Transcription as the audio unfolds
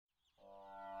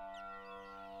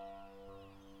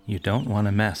You don't want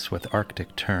to mess with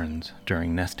Arctic terns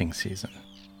during nesting season.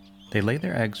 They lay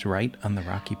their eggs right on the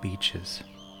rocky beaches,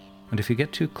 and if you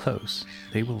get too close,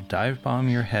 they will dive bomb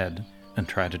your head and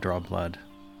try to draw blood.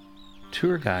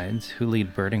 Tour guides who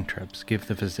lead birding trips give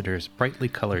the visitors brightly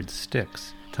colored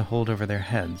sticks to hold over their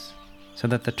heads, so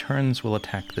that the terns will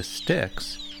attack the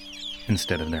sticks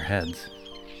instead of their heads.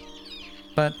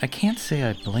 But I can't say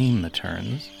I blame the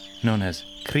terns, known as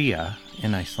kria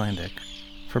in Icelandic,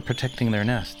 for protecting their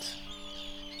nests.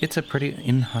 It's a pretty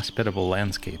inhospitable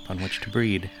landscape on which to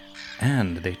breed,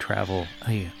 and they travel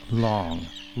a long,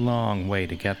 long way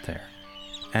to get there,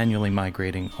 annually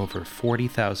migrating over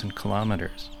 40,000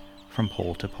 kilometers from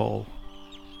pole to pole.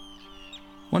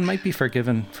 One might be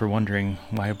forgiven for wondering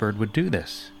why a bird would do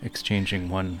this, exchanging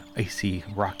one icy,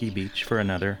 rocky beach for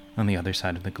another on the other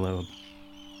side of the globe.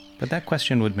 But that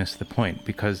question would miss the point,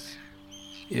 because,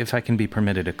 if I can be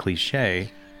permitted a cliché,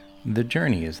 the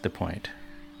journey is the point.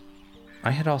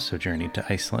 I had also journeyed to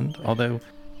Iceland, although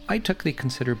I took the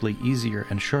considerably easier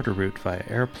and shorter route via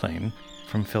airplane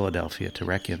from Philadelphia to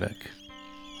Reykjavik.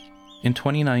 In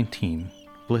 2019,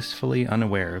 blissfully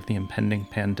unaware of the impending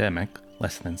pandemic,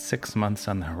 less than 6 months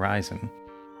on the horizon,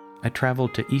 I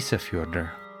traveled to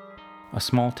Ísafjörður, a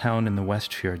small town in the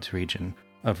Westfjords region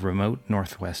of remote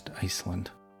northwest Iceland,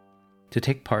 to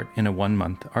take part in a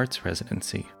 1-month arts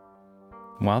residency.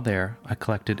 While there, I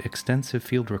collected extensive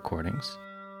field recordings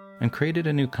and created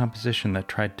a new composition that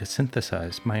tried to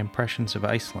synthesize my impressions of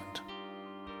Iceland.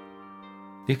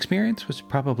 The experience was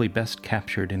probably best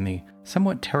captured in the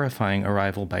somewhat terrifying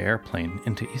arrival by airplane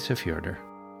into Ísafjörður,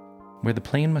 where the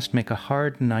plane must make a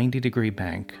hard 90-degree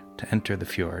bank to enter the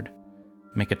fjord,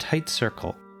 make a tight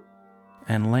circle,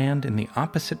 and land in the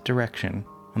opposite direction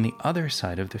on the other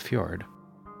side of the fjord,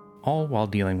 all while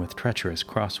dealing with treacherous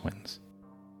crosswinds.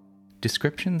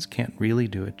 Descriptions can't really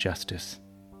do it justice,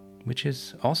 which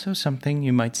is also something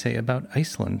you might say about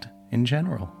Iceland in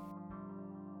general.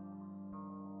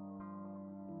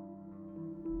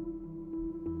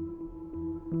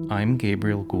 I'm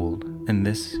Gabriel Gould, and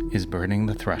this is Burning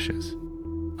the Thrushes,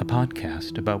 a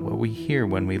podcast about what we hear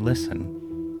when we listen,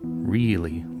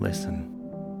 really listen.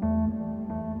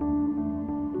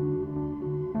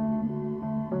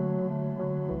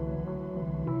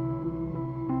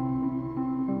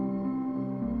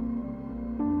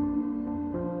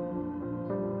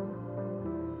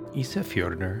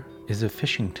 Ísafjörður is a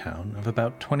fishing town of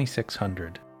about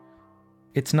 2,600.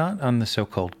 It's not on the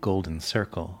so-called Golden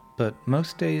Circle, but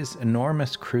most days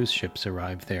enormous cruise ships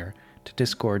arrive there to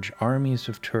disgorge armies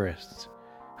of tourists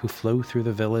who flow through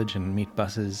the village and meet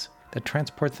buses that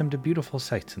transport them to beautiful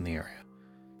sights in the area,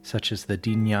 such as the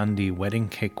Dynjandi Wedding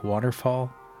Cake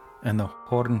Waterfall and the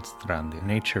Hornstrand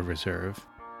Nature Reserve,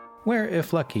 where,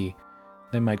 if lucky,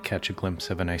 they might catch a glimpse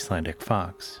of an Icelandic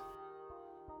fox.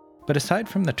 But aside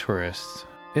from the tourists,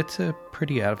 it's a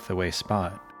pretty out-of-the-way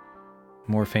spot,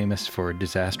 more famous for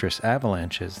disastrous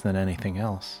avalanches than anything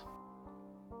else.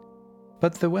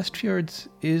 But the Westfjords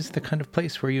is the kind of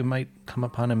place where you might come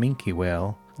upon a minke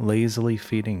whale lazily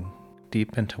feeding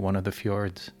deep into one of the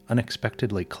fjords,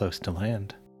 unexpectedly close to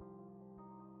land.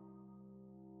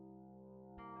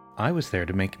 I was there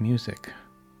to make music,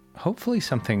 hopefully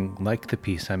something like the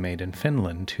piece I made in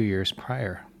Finland 2 years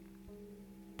prior.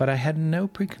 But I had no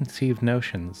preconceived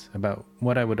notions about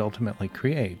what I would ultimately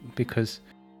create, because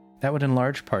that would in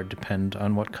large part depend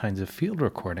on what kinds of field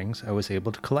recordings I was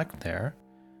able to collect there,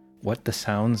 what the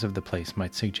sounds of the place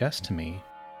might suggest to me,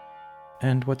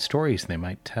 and what stories they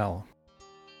might tell.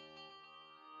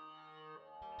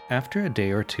 After a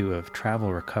day or two of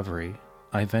travel recovery,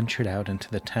 I ventured out into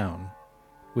the town,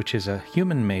 which is a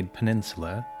human-made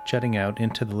peninsula jutting out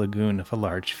into the lagoon of a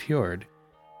large fjord,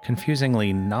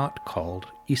 confusingly not called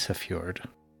Ísafjörð.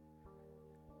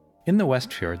 In the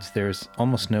Westfjords, there's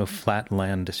almost no flat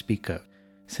land to speak of,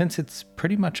 since it's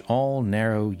pretty much all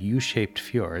narrow U-shaped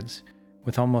fjords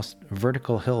with almost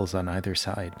vertical hills on either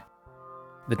side.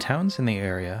 The towns in the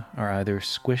area are either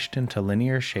squished into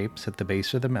linear shapes at the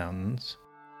base of the mountains,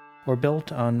 or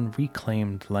built on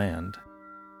reclaimed land.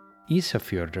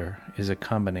 Ísafjörður is a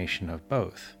combination of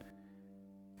both.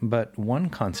 But one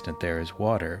constant there is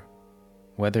water.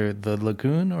 Whether the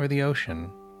lagoon or the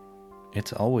ocean,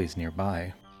 it's always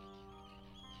nearby.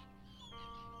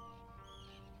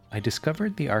 I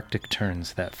discovered the Arctic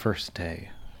terns that first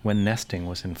day, when nesting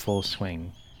was in full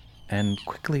swing, and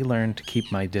quickly learned to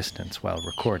keep my distance while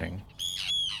recording.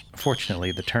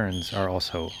 Fortunately, the terns are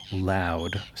also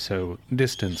loud, so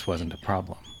distance wasn't a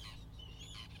problem.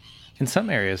 In some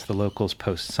areas, the locals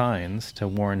post signs to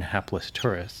warn hapless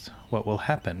tourists what will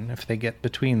happen if they get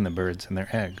between the birds and their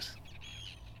eggs.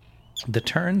 The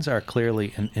terns are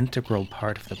clearly an integral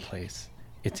part of the place,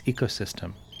 its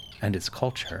ecosystem, and its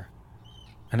culture,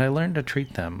 and I learned to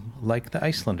treat them, like the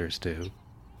Icelanders do,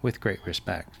 with great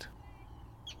respect.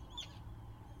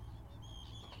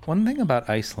 One thing about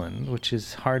Iceland, which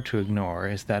is hard to ignore,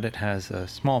 is that it has a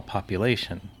small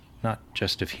population, not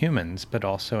just of humans, but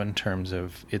also in terms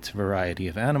of its variety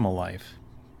of animal life.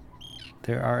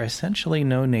 There are essentially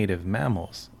no native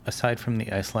mammals, aside from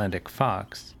the Icelandic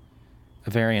fox, a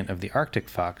variant of the Arctic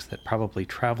fox that probably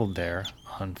traveled there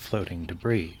on floating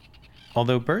debris,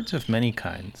 although birds of many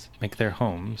kinds make their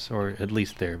homes, or at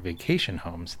least their vacation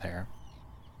homes, there.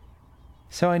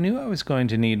 So I knew I was going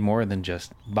to need more than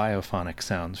just biophonic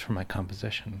sounds for my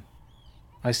composition.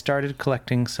 I started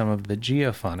collecting some of the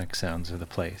geophonic sounds of the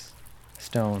place,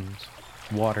 stones,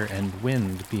 water, and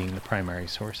wind being the primary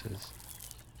sources.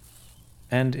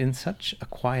 And in such a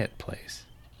quiet place,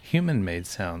 human-made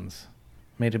sounds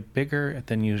made a bigger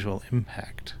than usual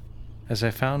impact, as I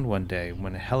found one day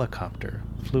when a helicopter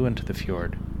flew into the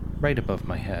fjord right above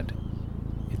my head,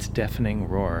 its deafening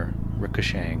roar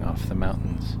ricocheting off the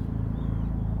mountains.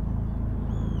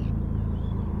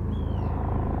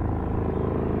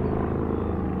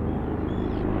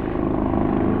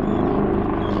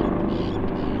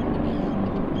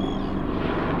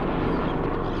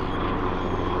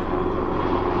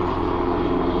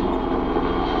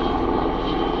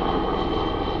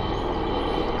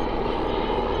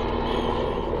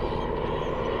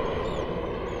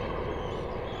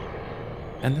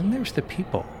 And then there's the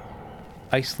people.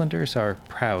 Icelanders are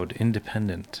proud,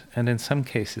 independent, and in some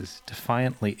cases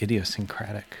defiantly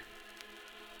idiosyncratic.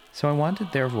 So I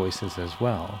wanted their voices as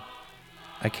well.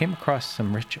 I came across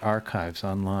some rich archives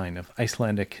online of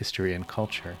Icelandic history and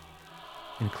culture,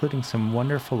 including some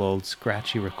wonderful old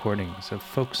scratchy recordings of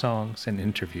folk songs and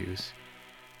interviews.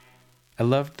 I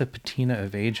loved the patina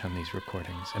of age on these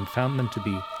recordings and found them to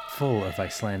be full of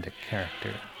Icelandic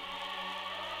character.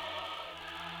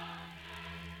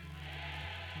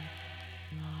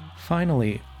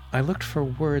 Finally, I looked for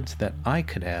words that I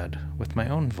could add with my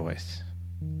own voice.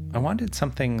 I wanted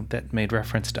something that made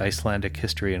reference to Icelandic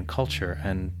history and culture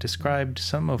and described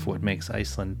some of what makes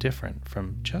Iceland different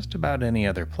from just about any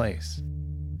other place.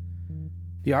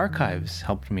 The archives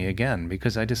helped me again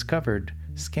because I discovered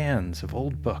scans of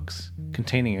old books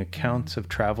containing accounts of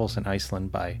travels in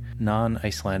Iceland by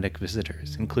non-Icelandic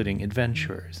visitors, including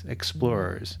adventurers,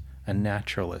 explorers, and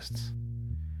naturalists.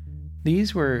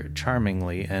 These were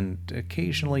charmingly and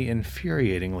occasionally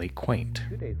infuriatingly quaint.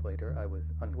 2 days later, I was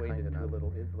unkind enough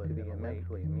to be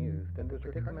immensely amused at the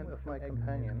predicament of my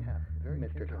companion,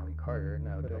 Mr. Tom Carter,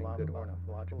 now doing good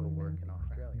ornithological work in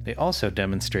Australia. They also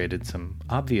demonstrated some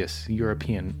obvious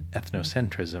European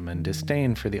ethnocentrism and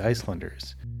disdain for the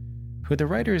Icelanders, who the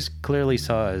writers clearly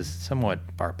saw as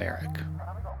somewhat barbaric.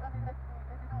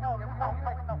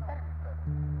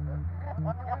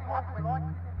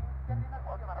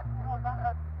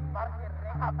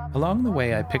 Along the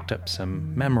way, I picked up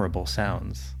some memorable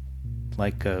sounds,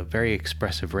 like a very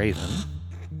expressive raven,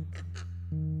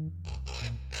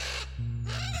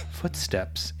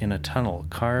 footsteps in a tunnel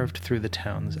carved through the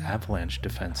town's avalanche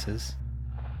defenses,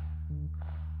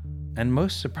 and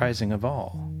most surprising of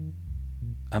all,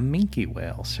 a minke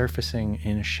whale surfacing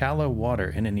in shallow water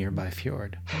in a nearby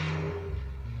fjord.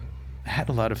 I had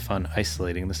a lot of fun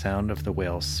isolating the sound of the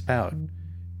whale's spout,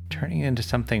 turning it into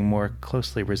something more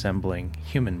closely resembling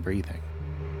human breathing.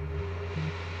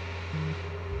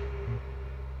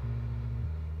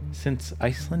 Since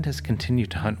Iceland has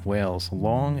continued to hunt whales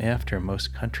long after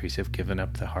most countries have given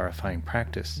up the horrifying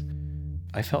practice,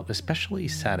 I felt especially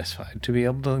satisfied to be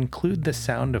able to include the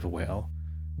sound of a whale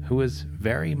who was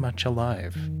very much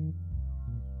alive.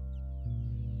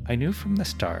 I knew from the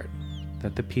start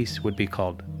that the piece would be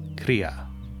called Kría,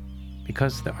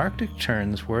 because the Arctic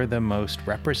terns were the most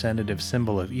representative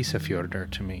symbol of Ísafjordr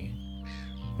to me.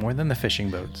 More than the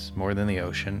fishing boats, more than the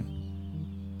ocean,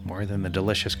 more than the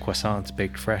delicious croissants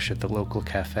baked fresh at the local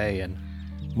cafe, and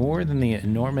more than the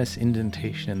enormous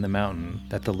indentation in the mountain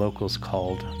that the locals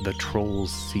called the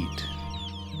Troll's Seat.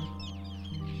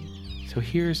 So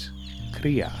here's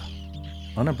Kría,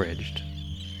 unabridged,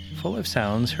 full of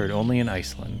sounds heard only in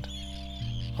Iceland,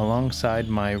 alongside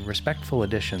my respectful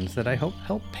additions that I hope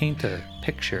help paint a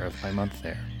picture of my month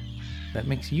there that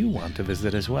makes you want to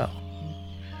visit as well.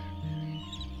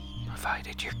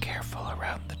 Provided you're careful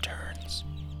around the terns.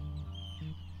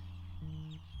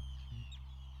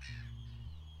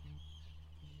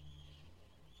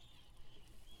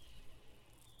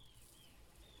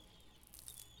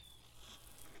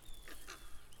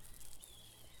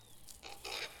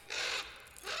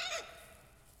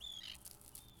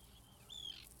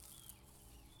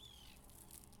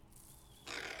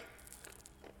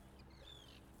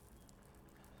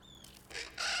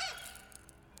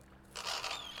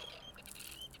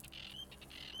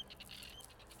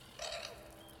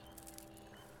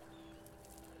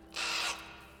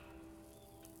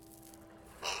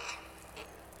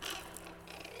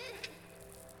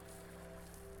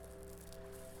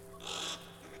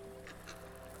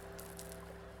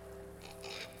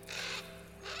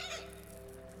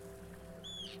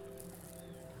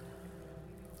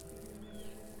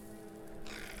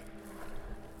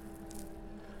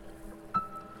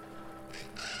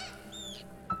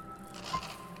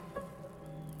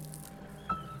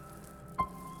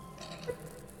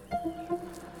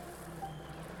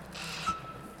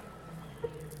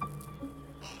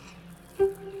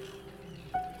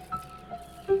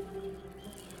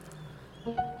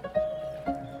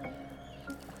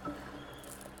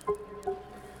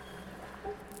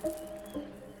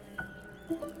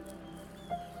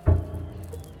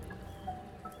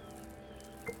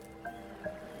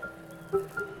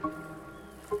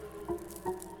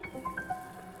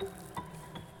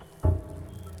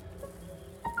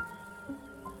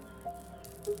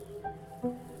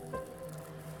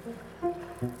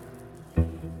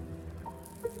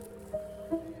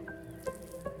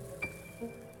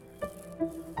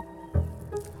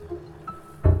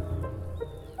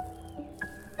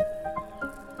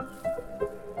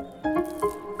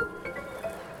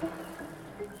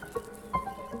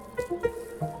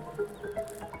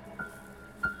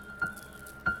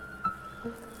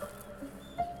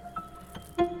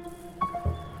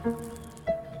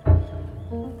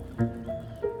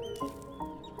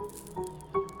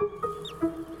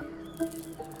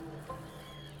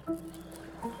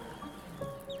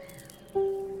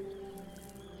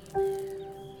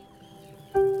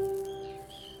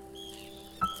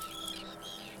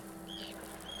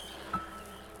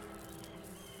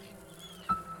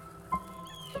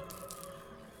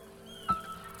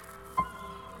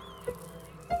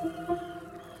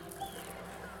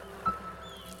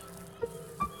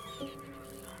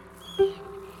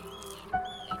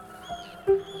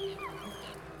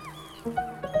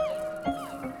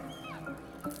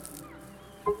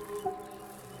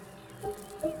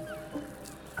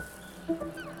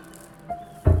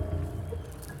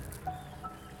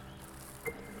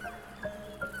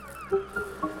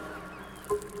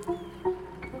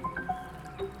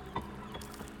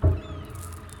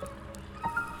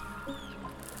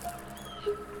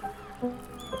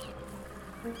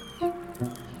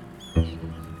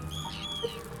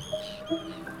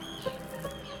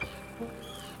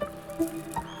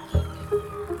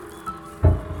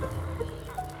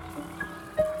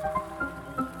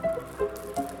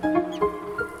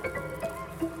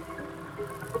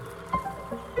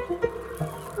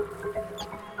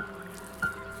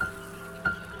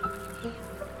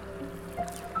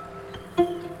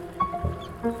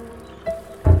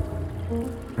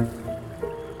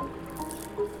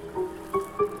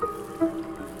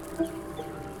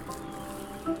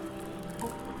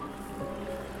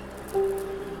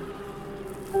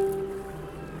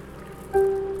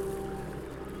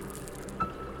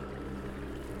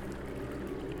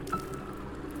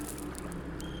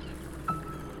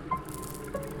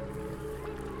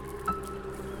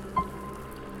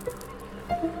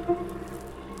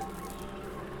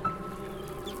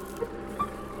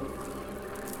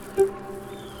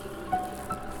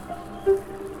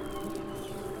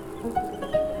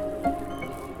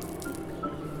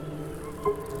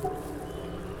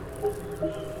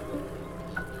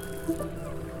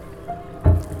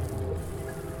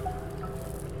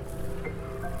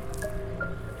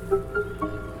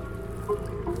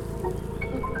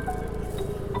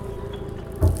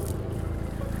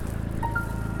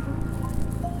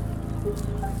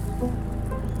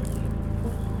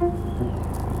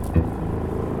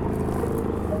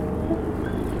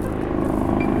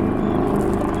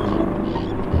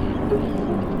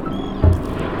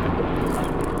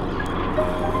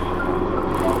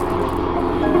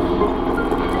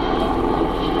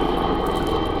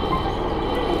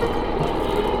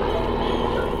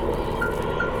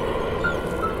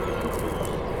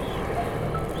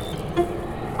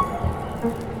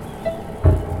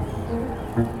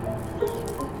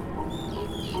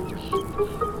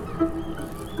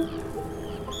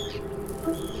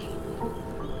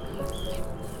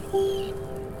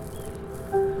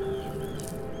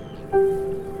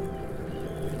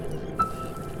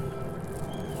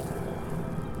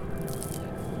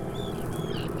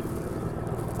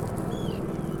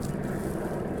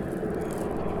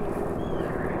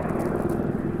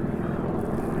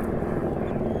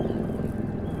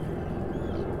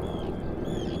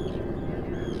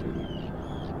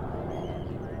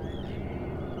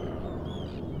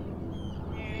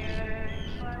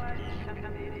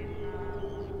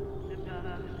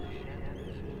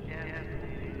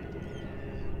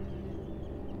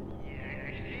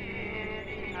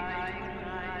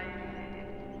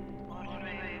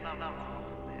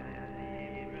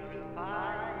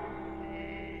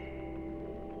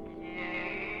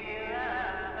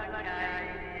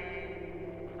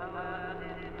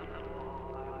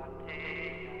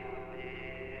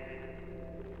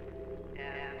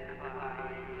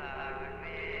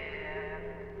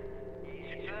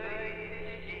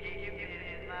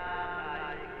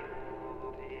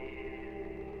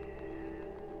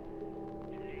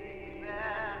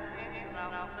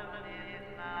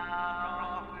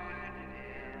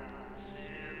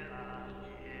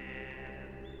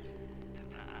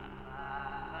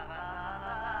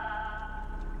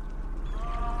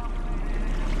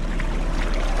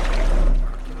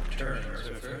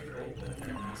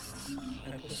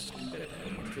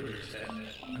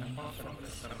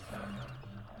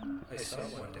 I saw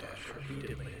one dash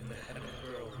repeatedly in the head of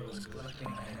a girl who was collecting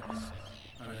eggs,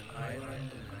 on an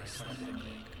island in an Icelandic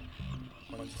lake.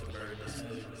 Once the bird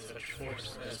descended with such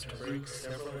force as to break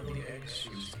several of the eggs she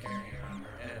was carrying on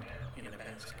her head in a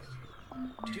basket.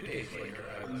 2 days later,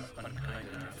 I was unkind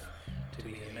enough to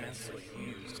be immensely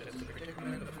amused at the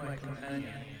predicament of my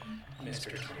companion,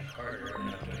 Mr. Tom Carter,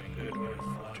 now doing good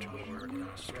ornithological work in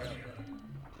Australia.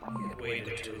 He had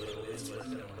waded to a little islet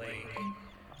in a lake,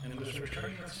 and was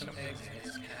returning with some eggs in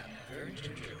his cap very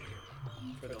gingerly,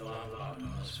 for the lava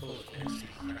bottom was full of nasty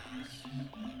cracks.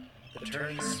 The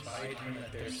terns spied him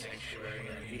at their sanctuary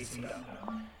and hastened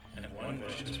up, and one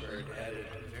vicious bird added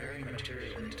very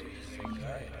materially to his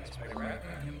anxieties by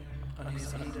rapping him on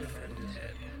his undefended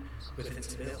head with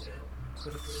its bill,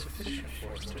 with sufficient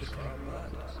force to draw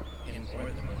blood in more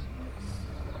than one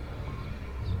place.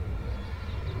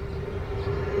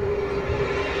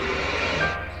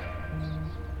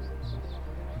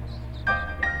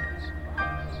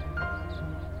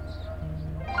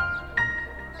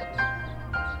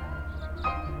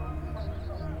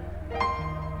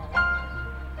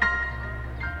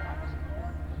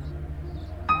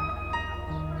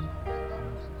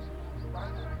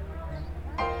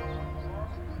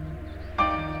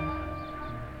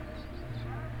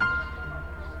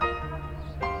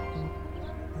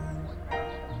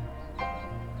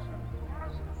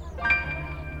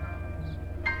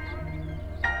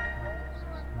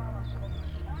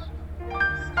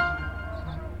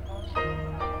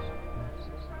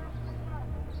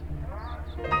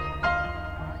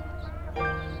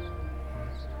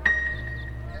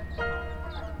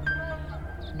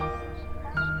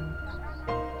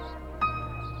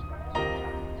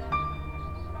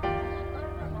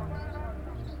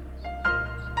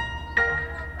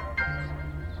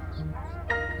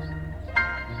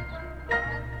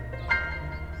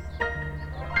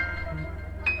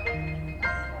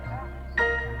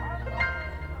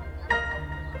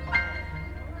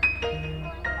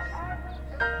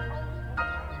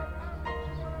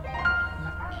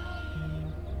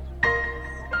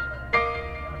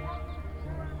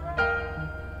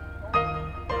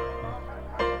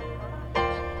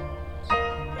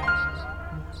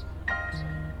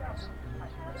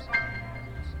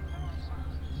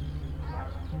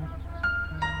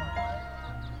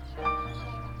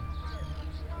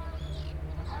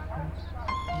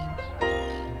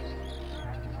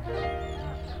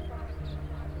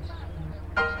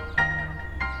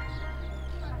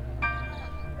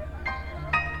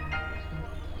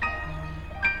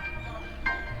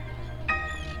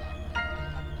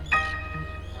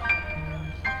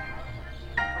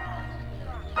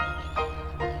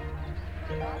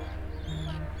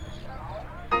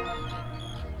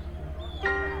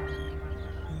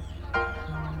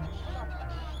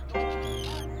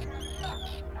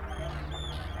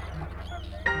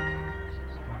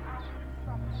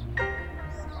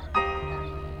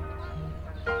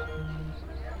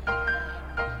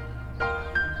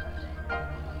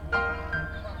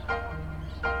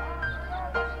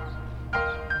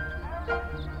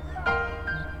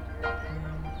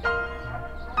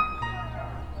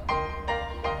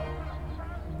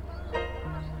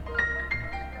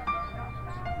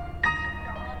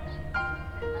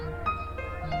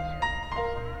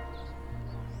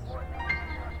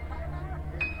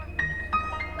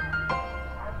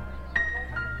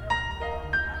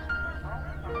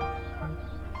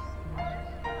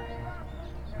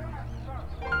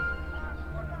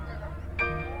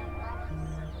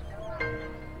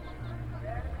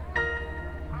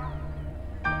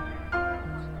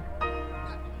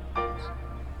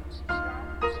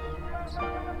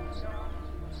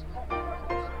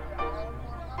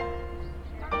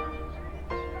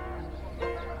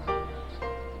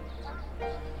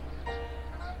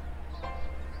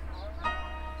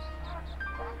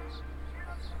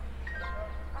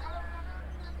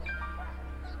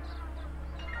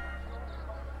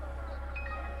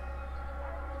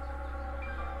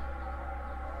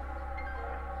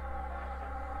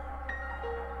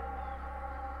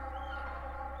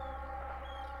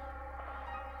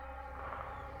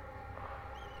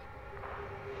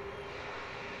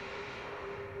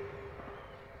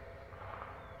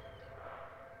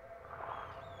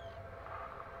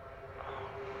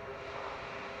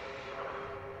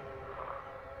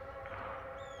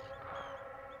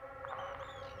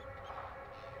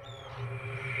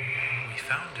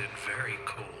 found it very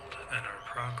cold, and our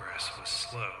progress was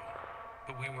slow,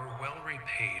 but we were well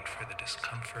repaid for the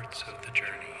discomforts of the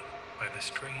journey by the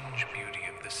strange beauty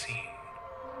of the scene.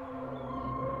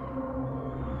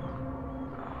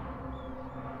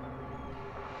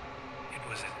 It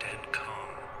was a dead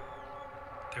calm.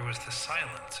 There was the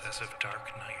silence as of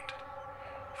dark night.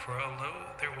 For although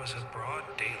there was a broad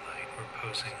daylight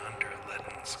reposing under a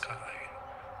leaden sky,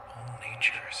 all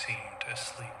nature seemed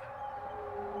asleep.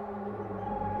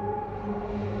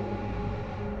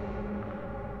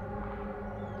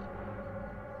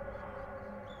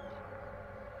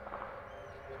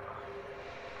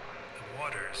 The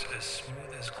waters, as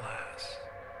smooth as glass,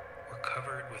 were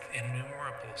covered with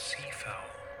innumerable seafowl.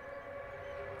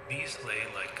 These lay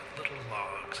like little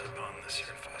logs upon the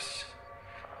surface,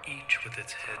 each with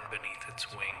its head beneath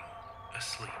its wing,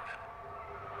 asleep.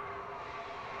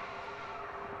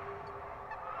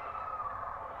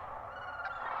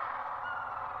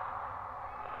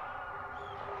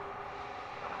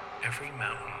 Every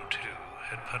mountain, too,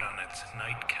 had put on its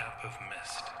nightcap of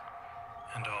mist,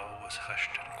 and all was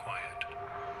hushed and quiet.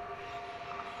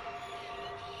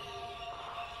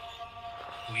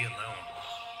 We alone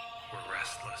were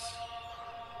restless.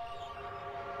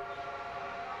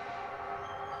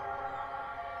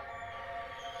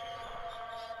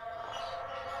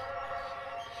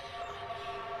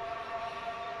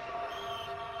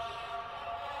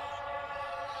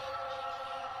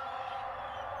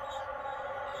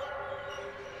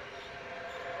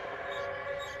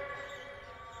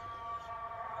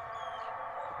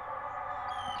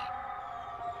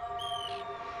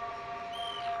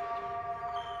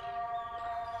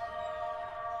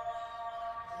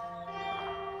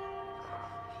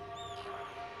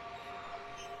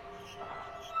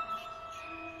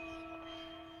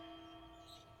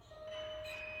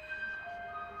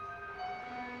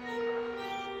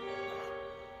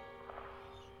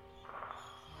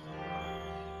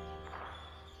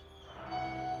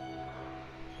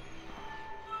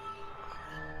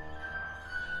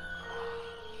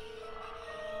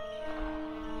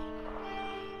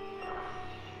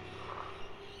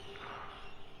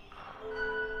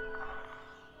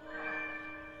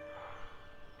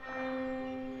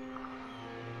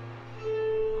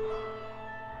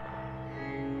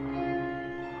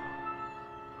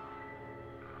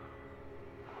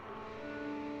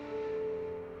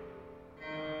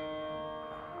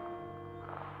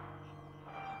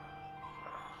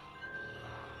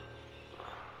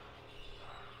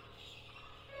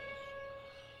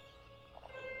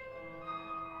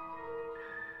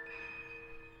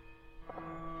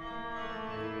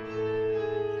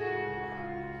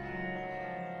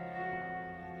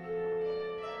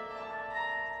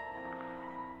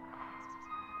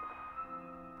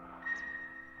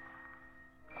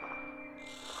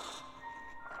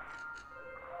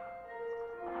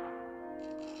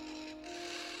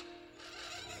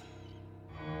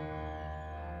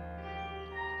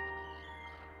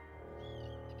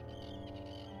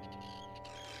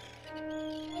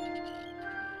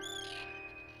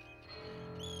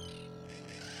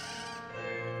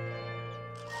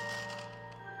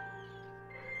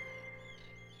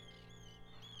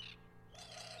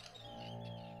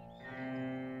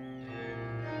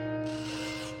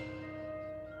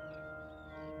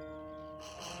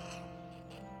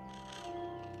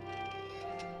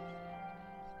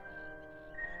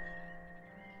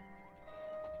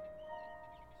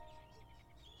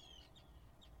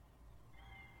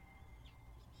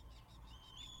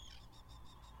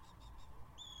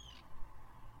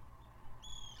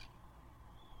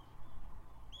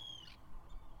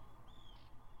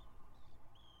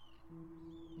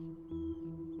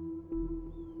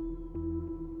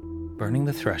 Burning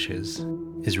the Thrushes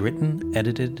is written,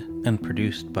 edited, and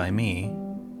produced by me,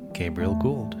 Gabriel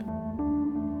Gould.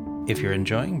 If you're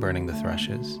enjoying Burning the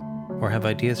Thrushes, or have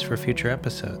ideas for future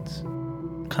episodes,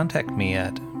 contact me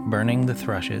at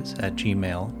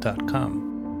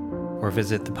burningthethrushes@gmail.com or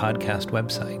visit the podcast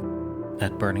website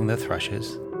at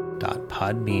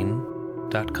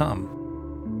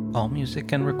burningthethrushes.podbean.com. All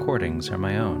music and recordings are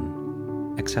my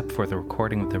own, except for the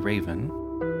recording of The Raven,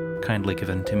 kindly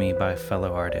given to me by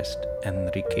fellow artist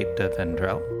Enriqueta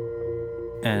Vendrell,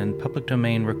 and public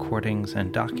domain recordings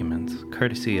and documents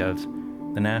courtesy of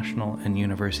the National and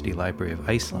University Library of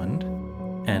Iceland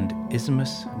and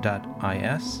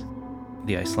ismus.is,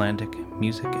 the Icelandic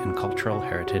Music and Cultural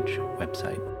Heritage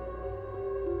website.